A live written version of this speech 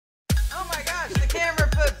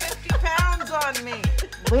on me.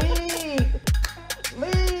 Leave.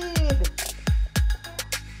 Leave.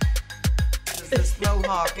 This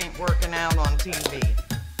mohawk ain't working out on TV.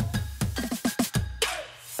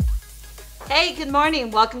 Hey, good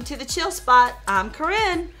morning. Welcome to the Chill Spot. I'm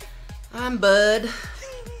Corinne. I'm Bud.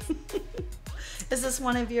 Is this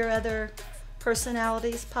one of your other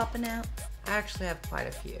personalities popping out? I actually have quite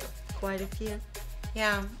a few. Quite a few.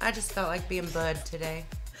 Yeah, I just felt like being Bud today.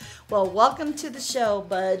 Well, welcome to the show,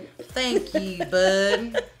 Bud. Thank you,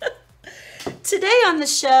 Bud. Today on the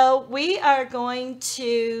show, we are going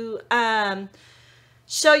to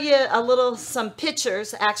show you some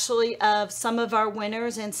pictures, actually, of some of our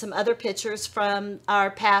winners and some other pictures from our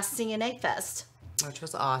past CNA Fest. Which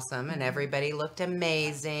was awesome, and everybody looked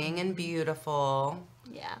amazing and beautiful.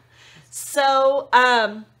 Yeah. So,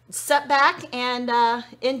 sit back and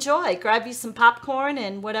enjoy. Grab you some popcorn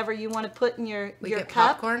and whatever you want to put in your Get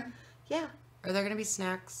cup. popcorn? Yeah. Are there gonna be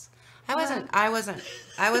snacks? I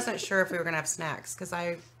wasn't sure if we were gonna have snacks because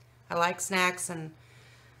I like snacks and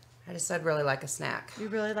I'd really like a snack. You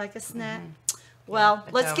really like a snack? Well,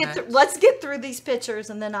 a let's get through these pictures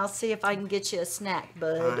and then I'll see if I can get you a snack,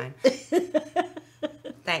 bud. Fine.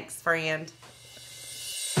 Thanks, friend.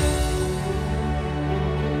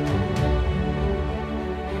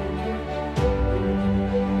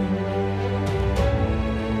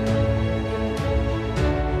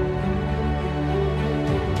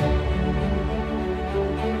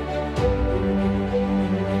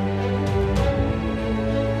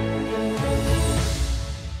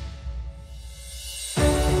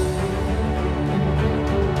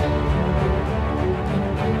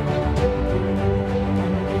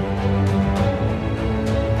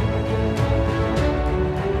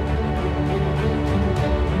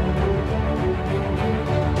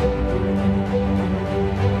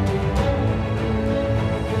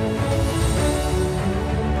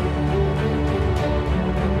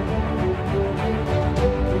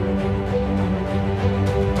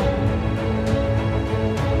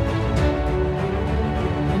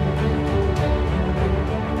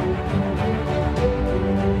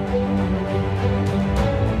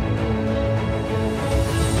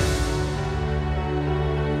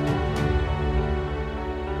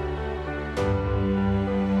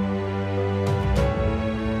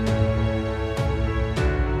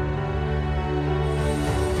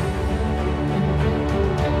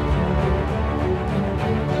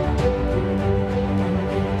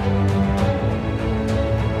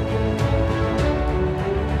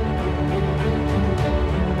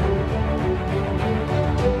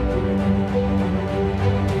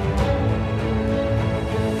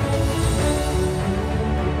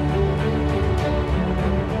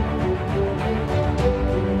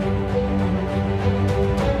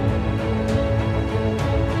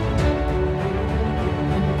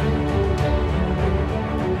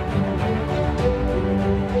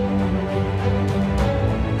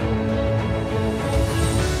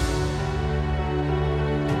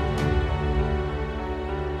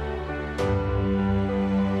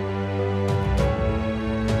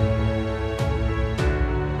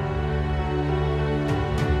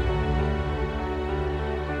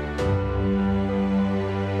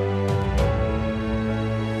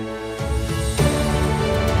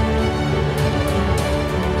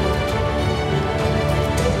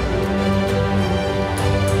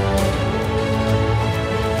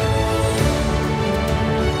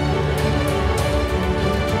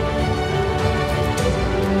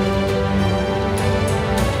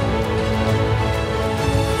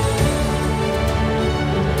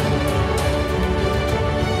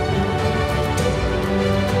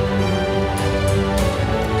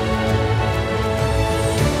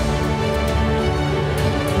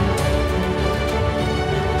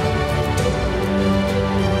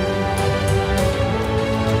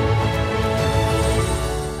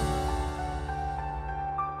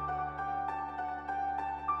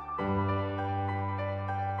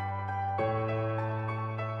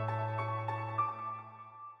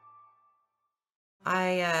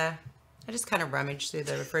 I just kind of rummaged through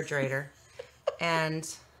the refrigerator, and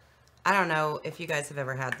I don't know if you guys have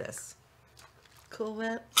ever had this. Cool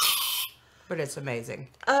Whip? But it's amazing.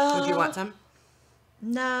 Would you want some?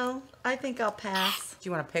 No, I think I'll pass. Do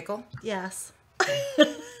you want a pickle? Yes.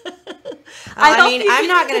 I mean, I'm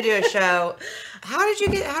not going to do a show. How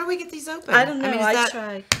do we get these open? I don't know. I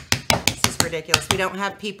tried. This is ridiculous. We don't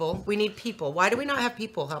have people. We need people. Why do we not have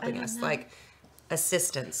people helping us? Know. Like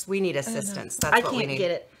assistance. We need assistance. That's what we need. I can't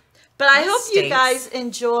get it. But I hope you guys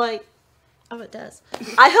enjoy. Oh, it does.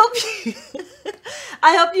 I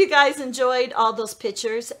hope you guys enjoyed all those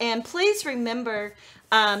pictures, and please remember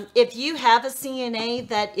If you have a CNA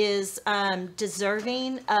that is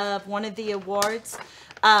deserving of one of the awards,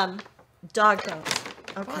 dog bones.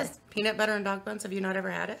 Okay. What? Peanut butter and dog bones? Have you not ever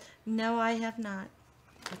had it? No, I have not.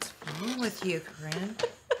 What's wrong with you, Corinne?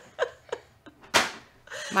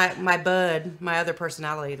 My bud, my other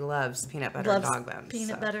personality, loves peanut butter and dog bones.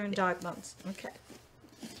 Peanut butter and dog bones. Okay.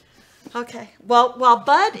 Okay. Well, while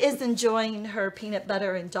Bud is enjoying her peanut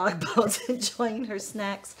butter and dog bones, enjoying her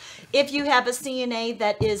snacks, if you have a CNA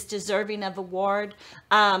that is deserving of award,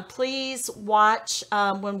 please watch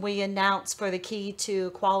when we announce for the Key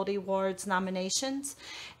to Quality Awards nominations.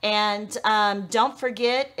 And don't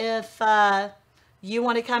forget, if you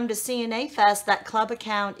want to come to CNA Fest, that club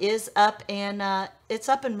account is up and it's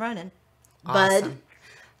up and running. Awesome.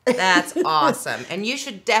 Bud. That's awesome. And you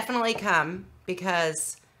should definitely come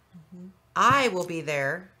because I will be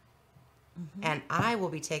there and I will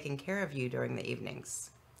be taking care of you during the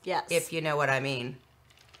evenings. Yes. If you know what I mean.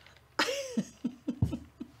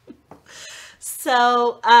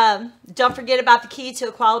 So don't forget about the Key to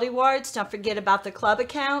Equality Awards. Don't forget about the club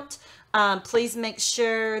account. Please make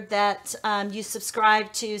sure that you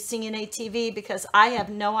subscribe to CNA-TV because I have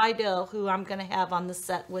no idea who I'm going to have on the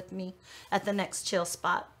set with me at the next chill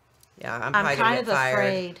spot. Yeah, I'm probably going to get fired.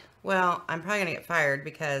 Afraid. Well, I'm probably going to get fired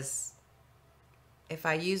because if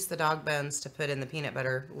I use the dog bones to put in the peanut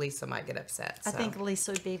butter, Lisa might get upset. So. I think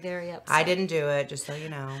Lisa would be very upset. I didn't do it, just so you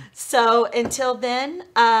know. So until then,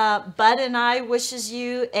 Bud and I wishes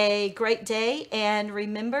you a great day. And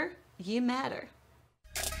remember, you matter.